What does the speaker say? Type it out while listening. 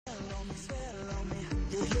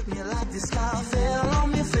This sky fell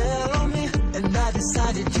on me, and I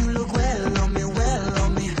decided you look well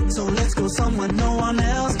on me. So let's go somewhere no one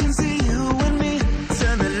else can see you and me.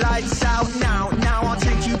 Turn the lights out now, I'll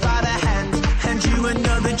take you by the hand you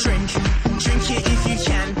another drink. Drink it if you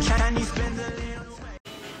can you spend a little way?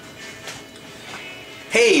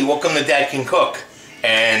 Hey, welcome to Dad Can Cook.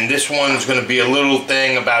 And this one's going to be a little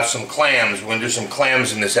thing about some clams. We're going to do some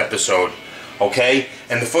clams in this episode. Okay?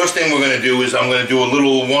 And the first thing we're going to do is I'm going to do a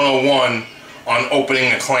little 101 on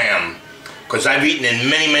opening a clam. Because I've eaten in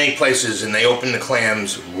many places and they open the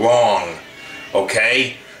clams wrong.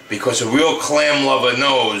 Okay? Because a real clam lover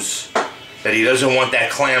knows that he doesn't want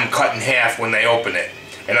that clam cut in half when they open it.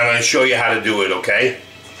 And I'm going to show you how to do it, okay?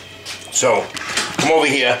 So, come over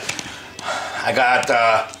here. I got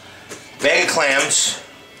a bag of clams,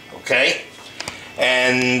 okay?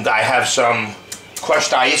 And I have some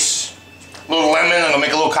crushed ice, a little lemon. I'm going to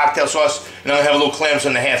make a little cocktail sauce, and I'm going to have a little clams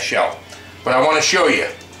in the half shell. But I want to show you,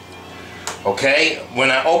 okay? When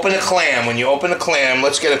you open a clam,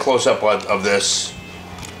 let's get a close-up of this.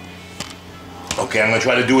 Okay, I'm going to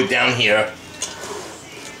try to do it down here.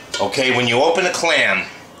 Okay, when you open a clam,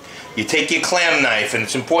 you take your clam knife, and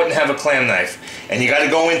it's important to have a clam knife, and you got to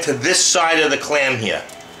go into this side of the clam here.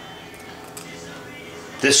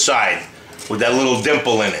 This side, with that little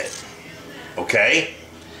dimple in it. Okay?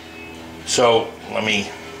 So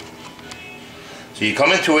you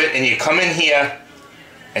come into it, and you come in here,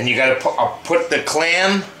 and you got to put the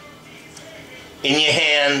clam in your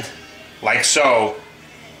hand, like so.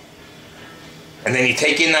 And then you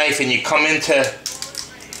take your knife and you come into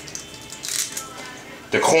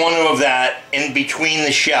the corner of that in between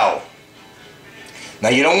the shell. Now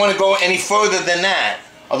you don't want to go any further than that,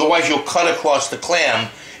 otherwise you'll cut across the clam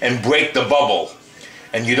and break the bubble.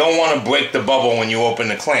 And you don't want to break the bubble when you open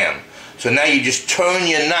the clam. So now you just turn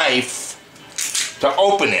your knife to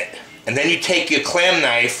open it. And then you take your clam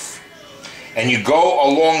knife and you go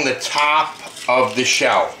along the top of the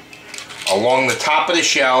shell. Along the top of the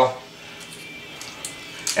shell.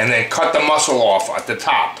 And then cut the muscle off at the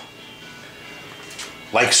top.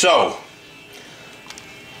 Like so.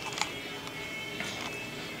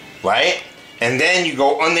 Right? And then you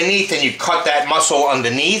go underneath and you cut that muscle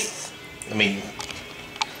underneath. And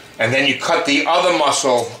then you cut the other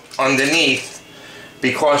muscle underneath,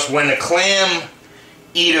 because when the clam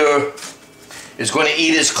eater is going to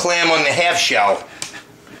eat his clam on the half shell,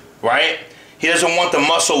 right? He doesn't want the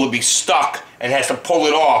muscle to be stuck and has to pull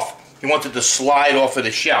it off. He wants it to slide off of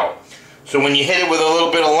the shell. So when you hit it with a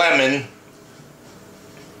little bit of lemon,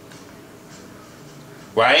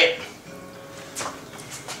 right?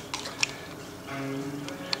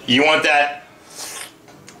 You want that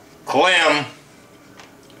clam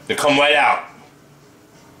to come right out.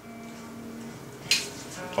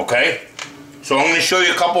 Okay? So I'm going to show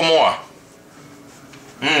you a couple more.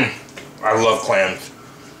 I love clams.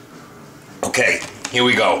 Okay, here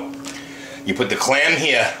we go. You put the clam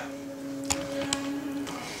here.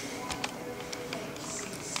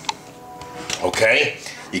 Okay?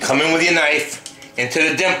 You come in with your knife into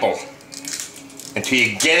the dimple until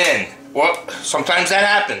you get in. Well, sometimes that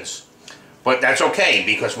happens. But that's okay,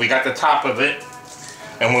 because we got the top of it.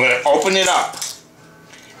 And we're going to open it up.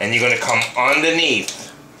 And you're going to come underneath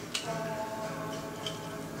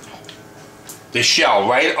the shell,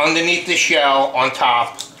 right underneath the shell on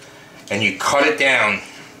top. And you cut it down.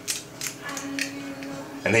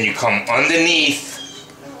 And then you come underneath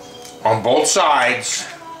on both sides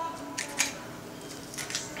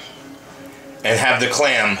and have the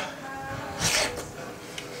clam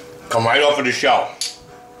come right off of the shell.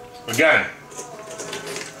 Again.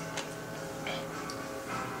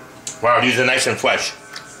 Wow, these are nice and fresh.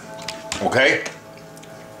 Okay?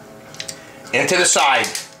 Into the side.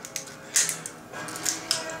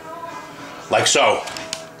 Like so.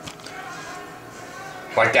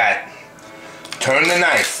 Like that. Turn the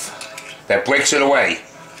knife. That breaks it away.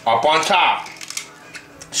 Up on top.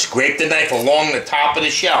 Scrape the knife along the top of the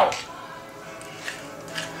shell.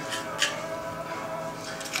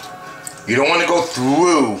 You don't want to go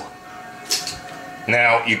through.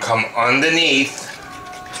 Now you come underneath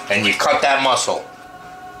and you cut that muscle.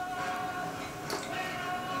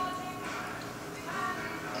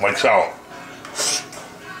 Like so.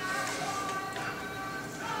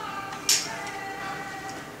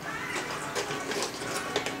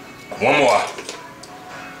 One more.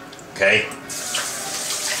 Okay.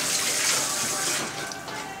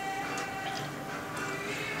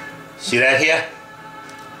 See that here?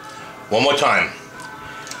 One more time.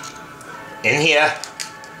 In here.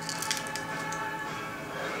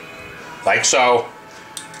 Like so.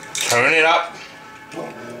 Turn it up.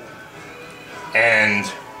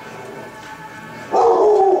 And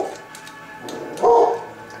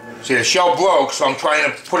See, the shell broke, so I'm trying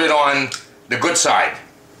to put it on the good side.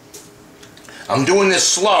 I'm doing this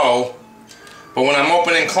slow, but when I'm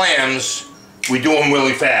opening clams, we do them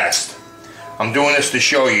really fast. I'm doing this to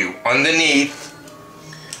show you. Underneath,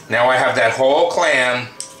 now I have that whole clam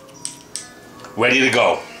ready to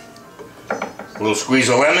go. A little squeeze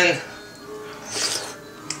of lemon.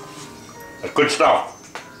 That's good stuff.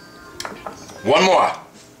 One more.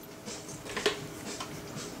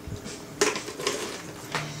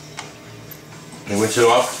 Let me rinse it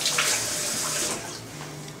off.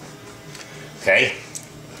 Okay.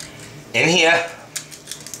 In here,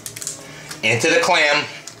 into the clam,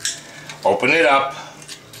 open it up,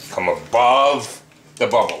 come above the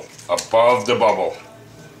bubble, above the bubble.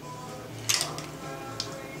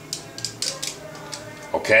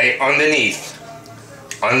 Okay, underneath,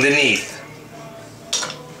 underneath.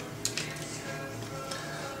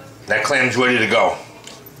 That clam's ready to go.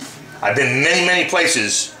 I've been many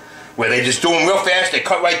places where they just do them real fast, they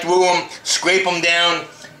cut right through them, scrape them down.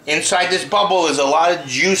 Inside this bubble is a lot of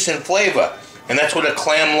juice and flavor, and that's what a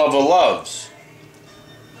clam lover loves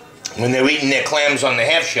when they're eating their clams on the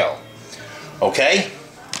half shell. Okay?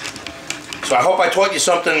 So I hope I taught you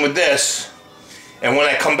something with this, and when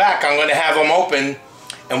I come back I'm going to have them open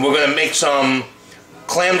and we're going to make some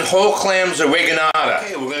clams, whole clams oreganata.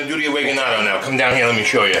 Okay, we're going to do the oreganata now. Come down here, let me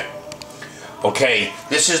show you. Okay,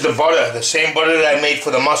 this is the butter, the same butter that I made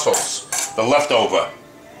for the mussels, the leftover.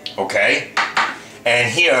 Okay?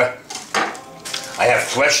 And here, I have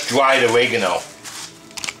fresh dried oregano.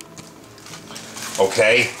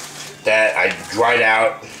 Okay? That I dried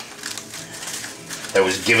out. That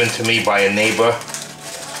was given to me by a neighbor.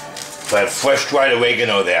 So I have fresh dried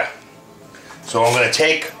oregano there. So I'm going to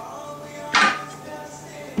take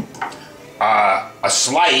a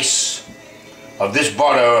slice of this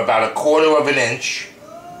butter, about 1/4 of an inch,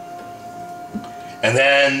 and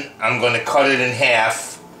then I'm going to cut it in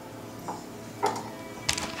half.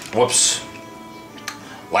 Whoops,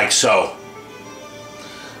 like so.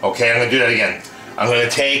 Okay, I'm going to do that again. I'm going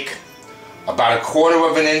to take about 1/4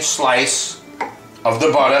 of an inch slice of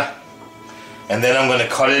the butter, and then I'm going to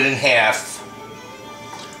cut it in half,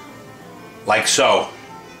 like so,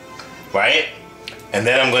 right? And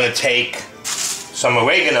then I'm going to take some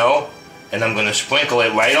oregano, and I'm going to sprinkle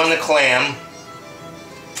it right on the clam,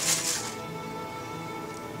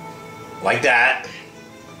 like that.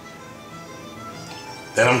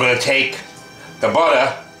 Then I'm going to take the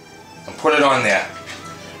butter and put it on there.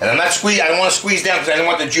 And I'm not I don't want to squeeze down because I don't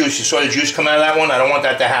want the juice. You saw the juice come out of that one? I don't want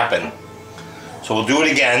that to happen. So we'll do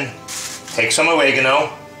it again. Take some oregano,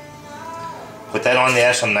 put that on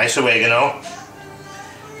there, some nice oregano,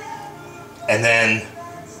 and then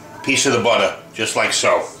a piece of the butter, just like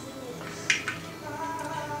so.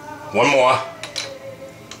 One more.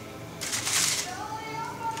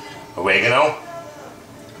 Oregano.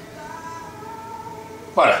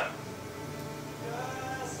 Butter.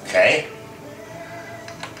 Okay.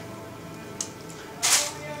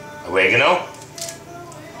 Oregano.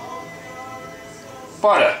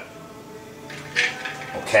 Butter.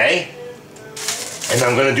 Okay. And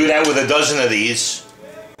I'm going to do that with a dozen of these.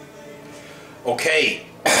 Okay.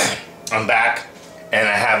 I'm back and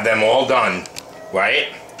I have them all done,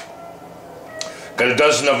 right? Got a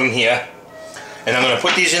dozen of them here. And I'm going to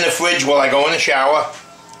put these in the fridge while I go in the shower,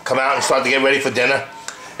 come out and start to get ready for dinner.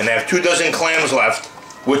 And I have 2 dozen clams left,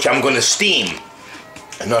 which I'm going to steam.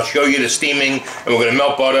 And I'll show you the steaming, and we're going to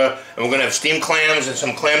melt butter, and we're going to have steamed clams and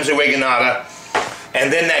some clams oreganata.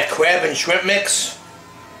 And then that crab and shrimp mix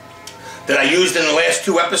that I used in the last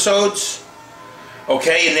 2 episodes,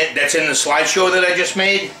 okay, and that's in the slideshow that I just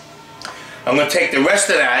made. I'm going to take the rest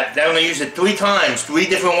of that, I'm going to use it 3 times, 3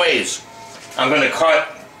 different ways. I'm going to cut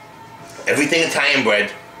everything Italian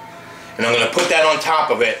bread, and I'm going to put that on top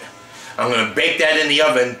of it. I'm going to bake that in the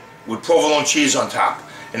oven with provolone cheese on top,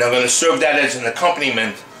 and I'm going to serve that as an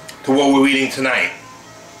accompaniment to what we're eating tonight.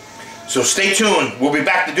 So stay tuned. We'll be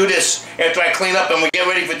back to do this after I clean up and we get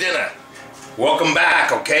ready for dinner. Welcome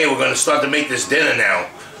back. Okay, we're going to start to make this dinner now.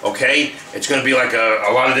 Okay, it's going to be like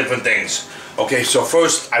a lot of different things. Okay, so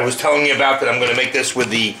first I was telling you about that I'm going to make this with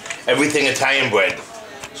the everything Italian bread.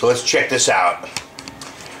 So let's check this out.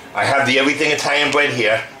 I have the everything Italian bread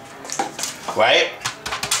here, right?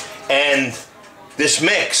 And this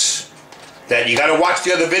mix that you got to watch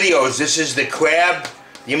the other videos. This is the crab,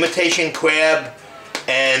 the imitation crab,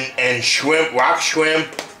 and shrimp, rock shrimp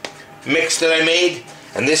mix that I made.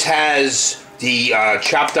 And this has the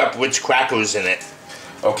chopped up Ritz crackers in it.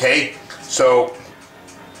 Okay, so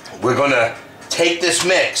we're going to take this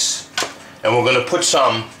mix and we're going to put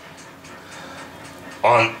some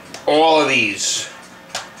on all of these.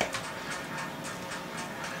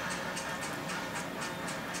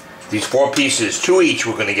 These 4 pieces, 2 each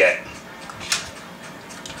we're gonna get.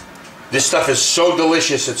 This stuff is so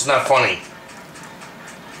delicious, it's not funny.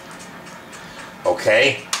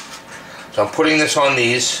 Okay, so I'm putting this on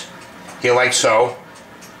these, here like so.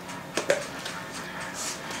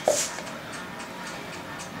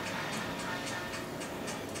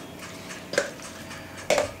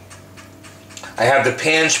 I have the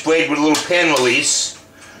pan sprayed with a little pan release,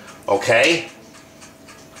 okay?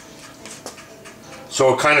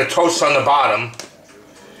 So it kind of toasts on the bottom.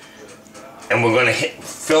 And we're going to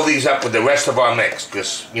fill these up with the rest of our mix,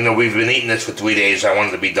 because, you know, we've been eating this for 3 days. I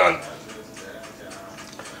wanted to be done.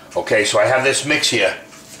 Okay, so I have this mix here,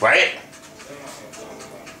 right?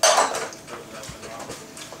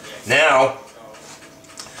 Now,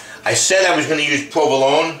 I said I was going to use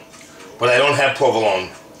provolone, but I don't have provolone.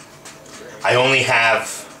 I only have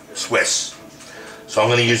Swiss. So I'm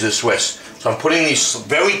going to use the Swiss. So I'm putting these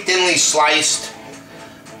very thinly sliced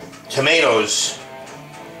tomatoes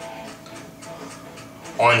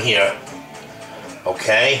on here,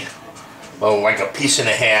 okay? Well, like a piece and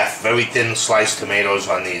a half, very thin sliced tomatoes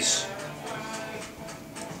on these.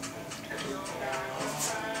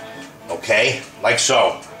 Okay, like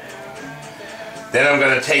so. Then I'm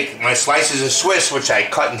going to take my slices of Swiss, which I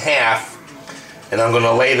cut in half, and I'm going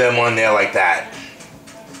to lay them on there like that.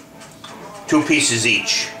 2 pieces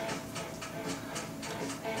each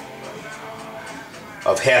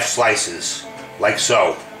of half slices, like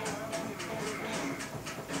so.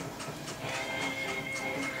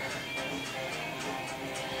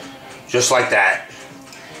 Just like that.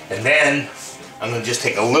 And then I'm going to just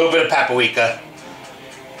take a little bit of paprika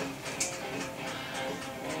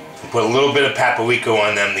and put a little bit of paprika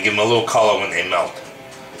on them to give them a little color when they melt.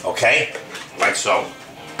 Okay? Like so.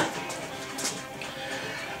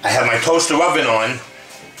 I have my toaster oven on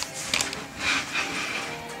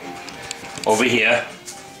over here,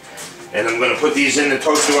 and I'm going to put these in the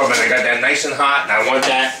toaster oven. I got that nice and hot, and I want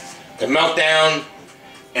that to melt down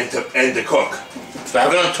and to cook. So I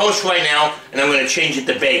have it on toast right now, and I'm going to change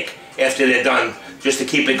it to bake after they're done, just to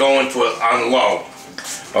keep it going on low.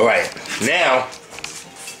 Alright, now,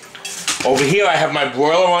 over here I have my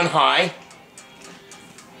broiler on high,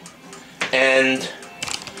 and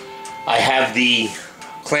I have the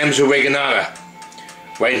clams oreganata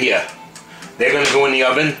right here. They're going to go in the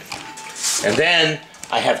oven, and then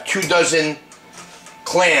I have 2 dozen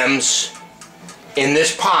clams in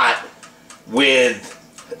this pot with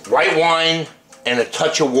white wine and a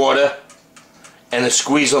touch of water and a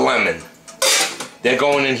squeeze of lemon. They're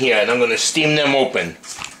going in here, and I'm going to steam them open.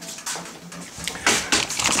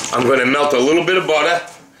 I'm going to melt a little bit of butter,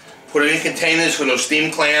 put it in containers for those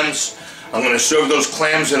steamed clams. I'm going to serve those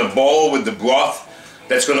clams in a bowl with the broth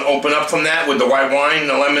that's going to open up from that with the white wine,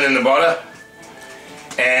 the lemon, and the butter.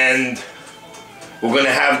 And we're going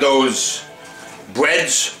to have those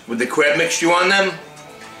breads with the crab mixture on them,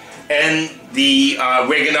 and the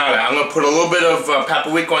oreganata. I'm going to put a little bit of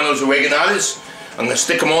paprika on those oreganatas. I'm going to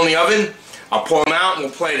stick them all in the oven. I'll pull them out and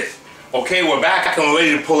we'll plate it. Okay, we're back and we're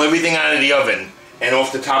ready to pull everything out of the oven and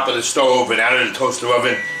off the top of the stove and out of the toaster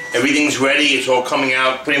oven. Everything's ready. It's all coming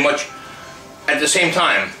out pretty much at the same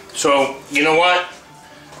time. So, you know what?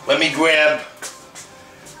 Let me grab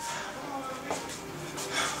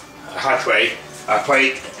a hot tray, a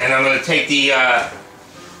plate, and I'm going to take the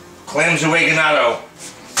clams oreganato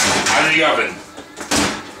out of the oven.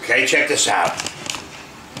 Okay, check this out.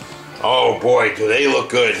 Oh boy, do they look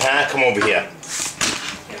good, huh? Come over here.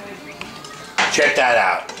 Check that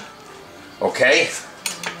out. Okay?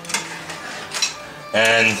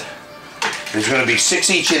 And there's going to be 6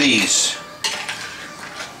 each of these.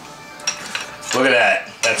 Look at that.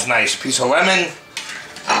 That's nice. Piece of lemon.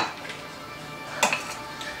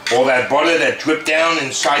 All that butter that dripped down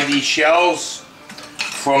inside these shells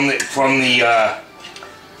from the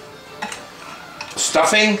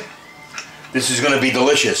stuffing. This is going to be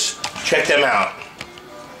delicious. Check them out.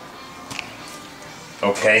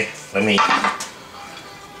 Okay, let me...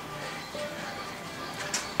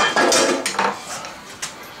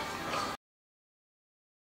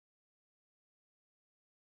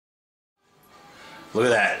 Look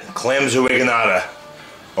at that. Clams oreganata.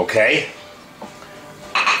 Okay?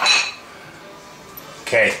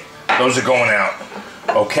 Okay, those are going out.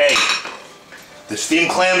 Okay, the steamed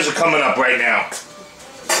clams are coming up right now.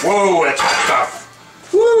 Whoa, that's hot stuff.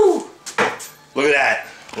 Woo! Look at that.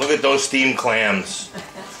 Look at those steamed clams.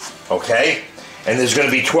 Okay? And there's going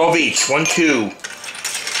to be 12 each. 1, 2,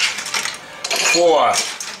 4,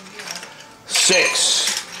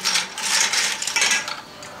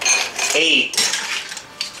 6, 8,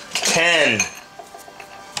 10, 11,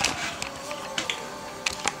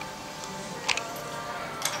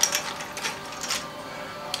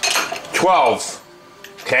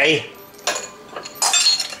 12, okay?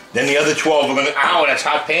 Then the other 12 are gonna, ow, that's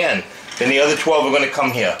hot pan. Then the other 12 are gonna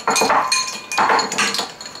come here.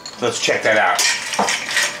 Let's check that out.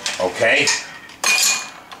 Okay?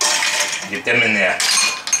 Get them in there.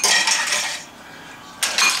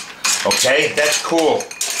 Okay, that's cool.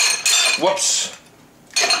 Whoops.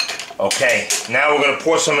 Okay, now we're gonna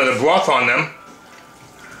pour some of the broth on them.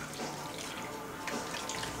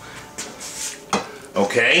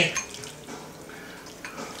 Okay.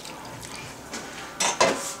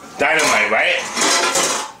 Dynamite, right?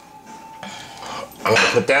 I'm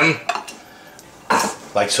gonna put them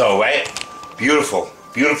like so, right? Beautiful,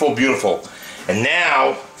 beautiful, beautiful. And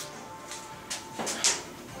now,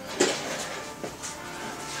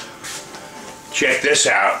 check this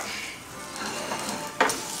out.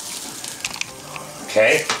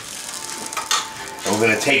 Okay? And we're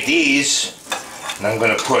gonna take these, and I'm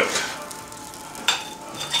gonna put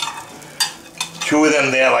 2 of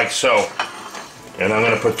them there like so. And I'm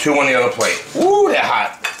gonna put 2 on the other plate. Woo, they're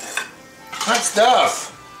hot. Hot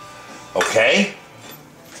stuff. Okay.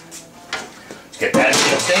 Let's get that in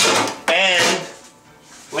the sink. And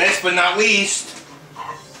last but not least,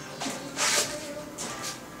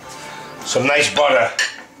 some nice butter.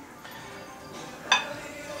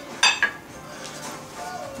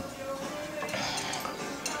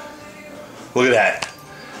 Look at that.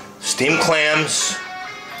 Steamed clams.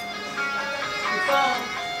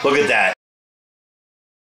 Look at that.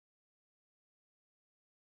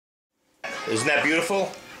 Isn't that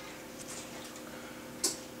beautiful?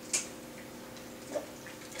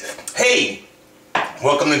 Hey,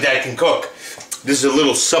 welcome to Dad Can Cook. This is a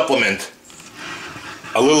little supplement,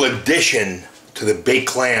 a little addition to the baked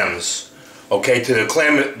clams. Okay, to the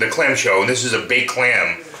clam show. And this is a baked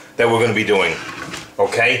clam that we're going to be doing.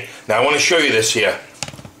 Okay, now I want to show you this here.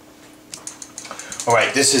 All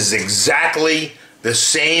right, this is exactly the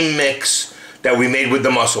same mix that we made with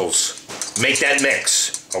the mussels. Make that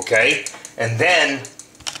mix, okay? And then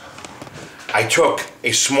I took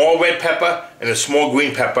a small red pepper and a small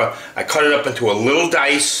green pepper. I cut it up into a little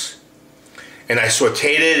dice, and I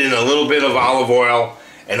sauteed it in a little bit of olive oil,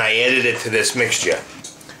 and I added it to this mixture.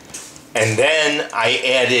 And then I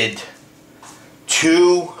added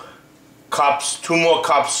 2 more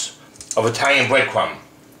cups of Italian breadcrumb.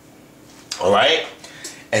 All right?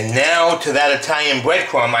 And now to that Italian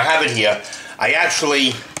breadcrumb, I have it here. I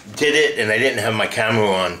actually did it and I didn't have my camera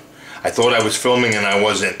on. I thought I was filming and I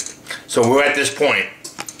wasn't. So we're at this point.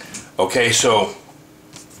 Okay, so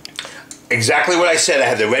exactly what I said. I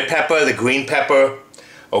had the red pepper, the green pepper,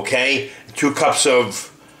 okay? 2 cups of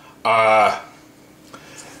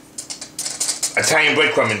Italian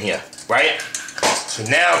breadcrumb in here, right? So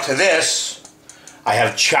now to this, I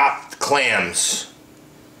have chopped clams.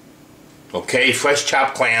 Okay, fresh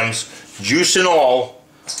chopped clams, juice and all,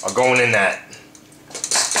 are going in that.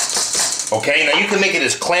 Okay, now you can make it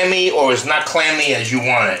as clammy or as not clammy as you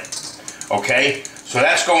want it. Okay, so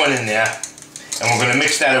that's going in there, and we're going to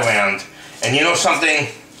mix that around. And you know something?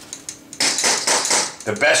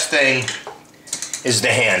 The best thing is the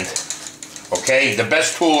hand. Okay, the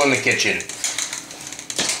best tool in the kitchen.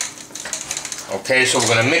 Okay, so we're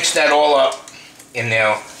going to mix that all up in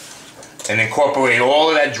there and incorporate all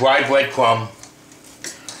of that dry breadcrumb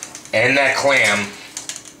and that clam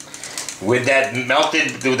with that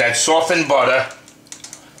melted, with that softened butter.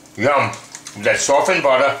 Yum. With that softened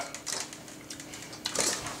butter.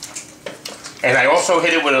 And I also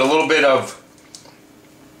hit it with a little bit of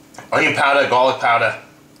onion powder, garlic powder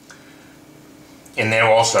in there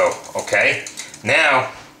also. Okay?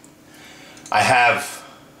 Now, I have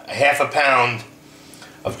a ½ pound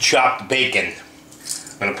of chopped bacon.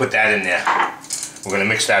 I'm going to put that in there. We're going to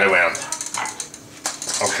mix that around.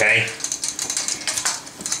 Okay?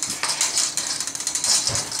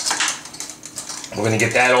 We're going to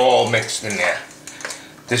get that all mixed in there.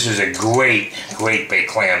 This is a great, great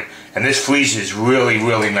baked clam. And this freezes really,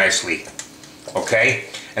 really nicely. Okay?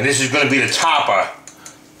 And this is going to be the topper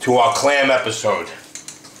to our clam episode.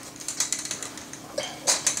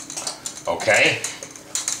 Okay?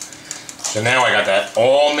 So now I got that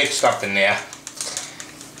all mixed up in there.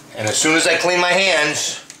 And as soon as I clean my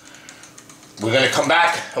hands, we're going to come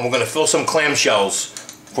back and we're going to fill some clam shells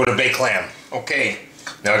for the baked clam. Okay,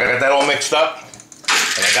 now I got that all mixed up.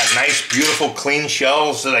 And I got nice, beautiful, clean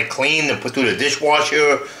shells that I cleaned and put through the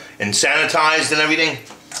dishwasher and sanitized and everything.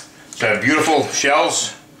 So I have beautiful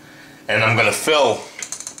shells. And I'm going to fill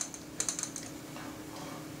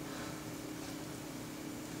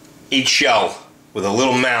each shell with a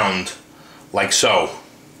little mound like so.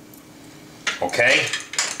 Okay?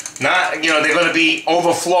 Not, you know, they're going to be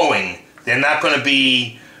overflowing. They're not going to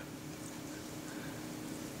be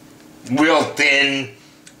real thin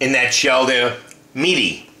in that shell. They're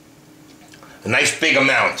meaty. A nice big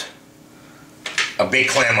amount. A big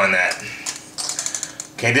clam on that.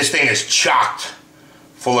 Okay, this thing is chocked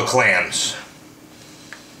full of clams.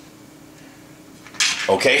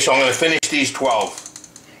 Okay, so I'm going to finish these 12.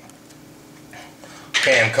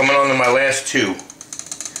 Okay, I'm coming on to my last 2.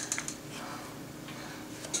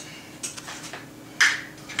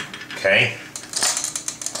 Okay.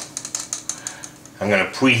 I'm going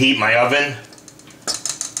to preheat my oven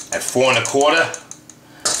at 4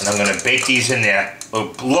 1/4, and I'm going to bake these in there.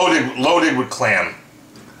 Loaded with clam.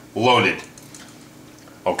 Loaded.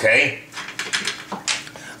 Okay.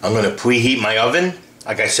 I'm going to preheat my oven.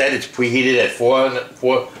 Like I said, it's preheated at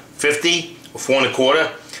 450 or 4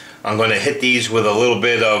 1/4. I'm going to hit these with a little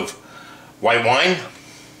bit of white wine,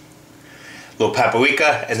 a little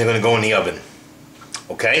paprika, and they're going to go in the oven.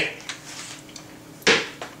 Okay?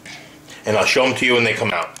 And I'll show them to you when they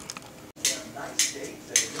come out.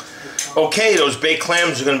 Okay, those baked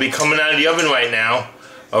clams are going to be coming out of the oven right now.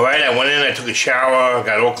 Alright, I went in, I took a shower,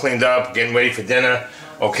 got all cleaned up, getting ready for dinner.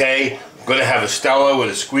 Okay, I'm going to have a Stella with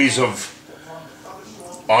a squeeze of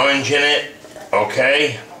orange in it.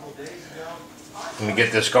 Okay. Let me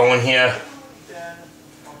get this going here.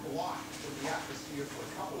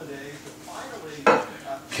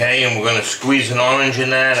 Okay, and we're going to squeeze an orange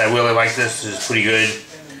in that. I really like this. This is pretty good.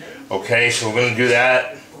 Okay, so we're going to do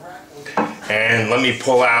that. And let me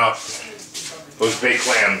pull out those baked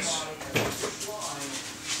clams.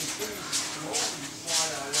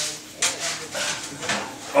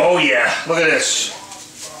 Oh yeah, look at this.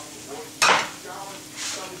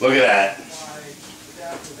 Look at that.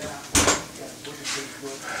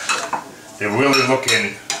 They're really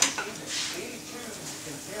looking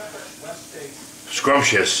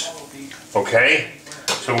scrumptious. Okay,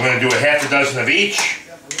 so we're going to do a half a dozen of each.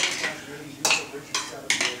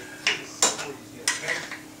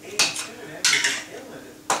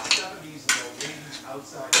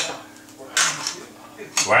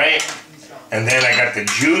 Right, and then I got the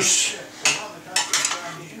juice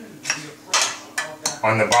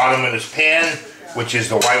on the bottom of this pan, which is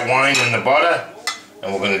the white wine and the butter.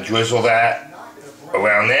 And we're going to drizzle that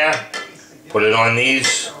around there. Put it on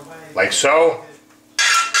these like so.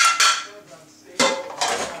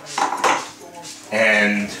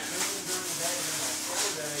 And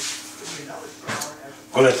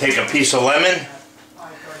I'm going to take a piece of lemon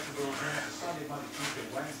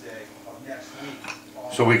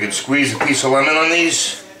so we can squeeze a piece of lemon on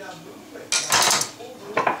these.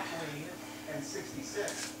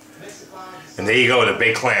 And there you go, the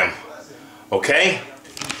baked clam. Okay?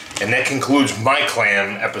 And that concludes my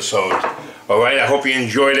clam episode. Alright, I hope you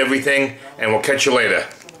enjoyed everything, and we'll catch you later.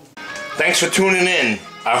 Thanks for tuning in.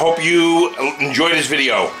 I hope you enjoyed this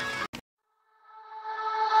video.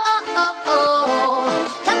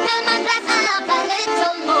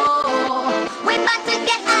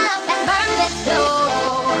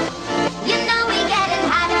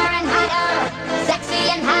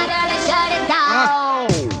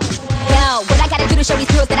 Show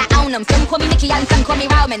these girls that I own them. Some call me Mickey and some call me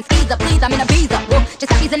Roman. Skeezer, please, I'm in a visa. Whoa,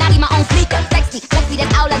 just stop using out my own sneaker. Sexy,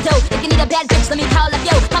 that's all I do. If you need a bad bitch, let me call up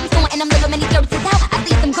yo. I'm soon and I'm living many services out. I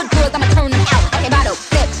see some good girls, I'ma turn them out. Okay, bottle,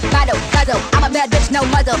 sip, bottle, guzzle. I'm a bad bitch, no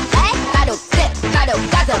muzzle. Hey, bottle, sip, bottle,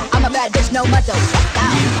 guzzle. I'm a bad bitch, no muzzle. Let's go.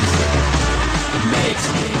 Makes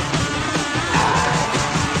me